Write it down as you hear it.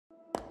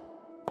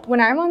When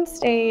I'm on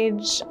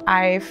stage,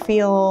 I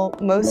feel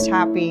most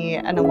happy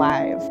and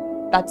alive.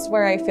 That's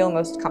where I feel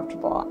most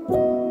comfortable.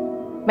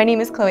 My name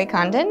is Chloe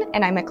Condon,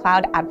 and I'm a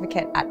cloud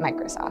advocate at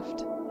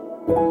Microsoft.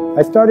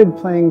 I started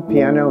playing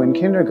piano in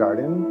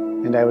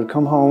kindergarten, and I would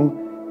come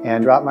home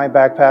and drop my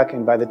backpack,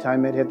 and by the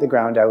time it hit the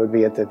ground, I would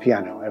be at the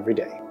piano every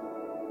day.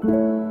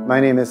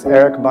 My name is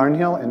Eric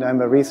Barnhill, and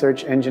I'm a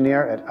research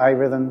engineer at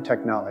iRhythm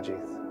Technologies.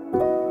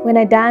 When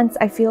I dance,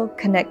 I feel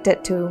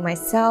connected to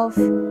myself,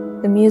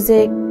 the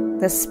music,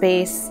 the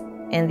space,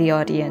 and the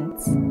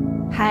audience.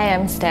 Hi,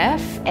 I'm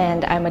Steph,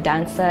 and I'm a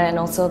dancer and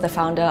also the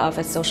founder of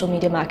a social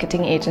media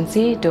marketing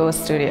agency, Duo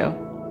Studio.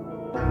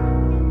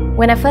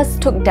 When I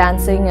first took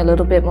dancing a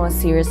little bit more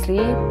seriously,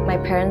 my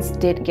parents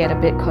did get a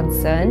bit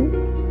concerned,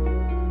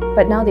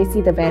 but now they see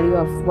the value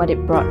of what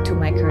it brought to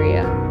my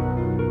career.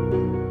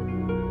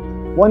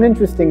 One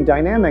interesting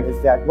dynamic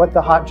is that what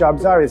the hot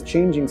jobs are is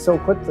changing so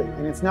quickly,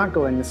 and it's not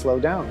going to slow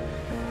down.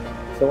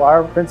 So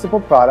our principal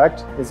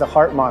product is a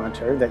heart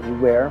monitor that you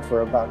wear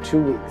for about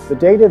 2 weeks. The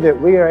data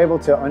that we are able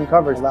to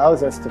uncover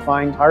allows us to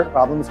find heart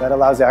problems, that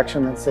allows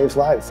action that saves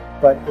lives.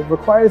 But it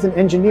requires an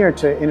engineer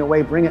to, in a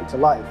way, bring it to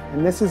life.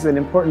 And this is an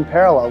important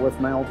parallel with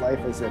my old life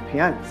as a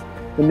pianist.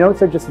 The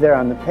notes are just there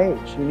on the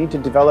page. You need to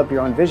develop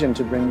your own vision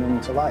to bring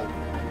them to life.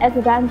 As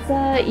a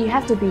dancer, you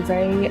have to be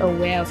very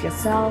aware of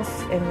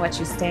yourself and what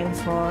you stand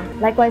for.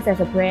 Likewise, as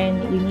a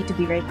brand, you need to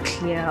be very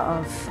clear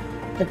of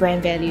the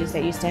brand values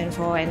that you stand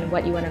for and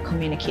what you want to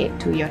communicate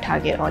to your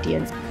target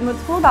audience. And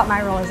what's cool about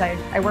my role is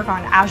I work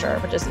on Azure,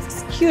 which is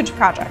this huge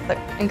project that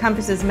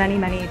encompasses many,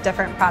 many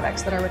different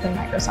products that are within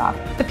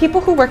Microsoft. The people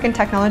who work in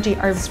technology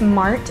are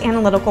smart,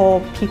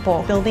 analytical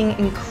people building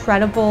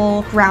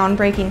incredible,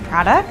 groundbreaking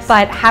products,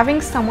 but having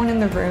someone in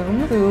the room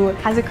who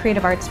has a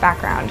creative arts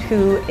background,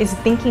 who is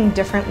thinking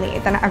differently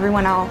than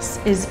everyone else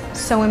is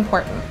so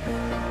important.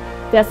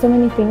 There are so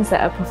many things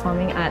that a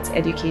performing arts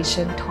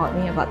education taught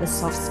me about the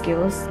soft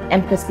skills,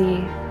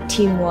 empathy,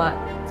 teamwork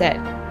that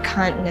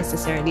can't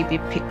necessarily be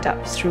picked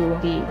up through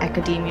the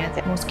academia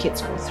that most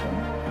kids go through.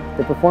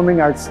 The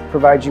performing arts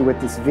provides you with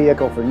this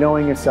vehicle for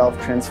knowing yourself,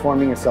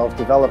 transforming yourself,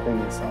 developing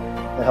yourself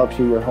that helps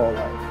you your whole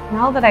life.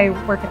 Now that I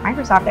work at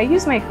Microsoft, I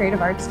use my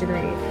creative arts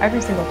degree every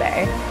single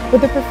day.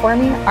 With the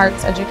performing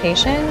arts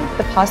education,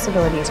 the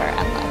possibilities are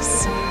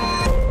endless.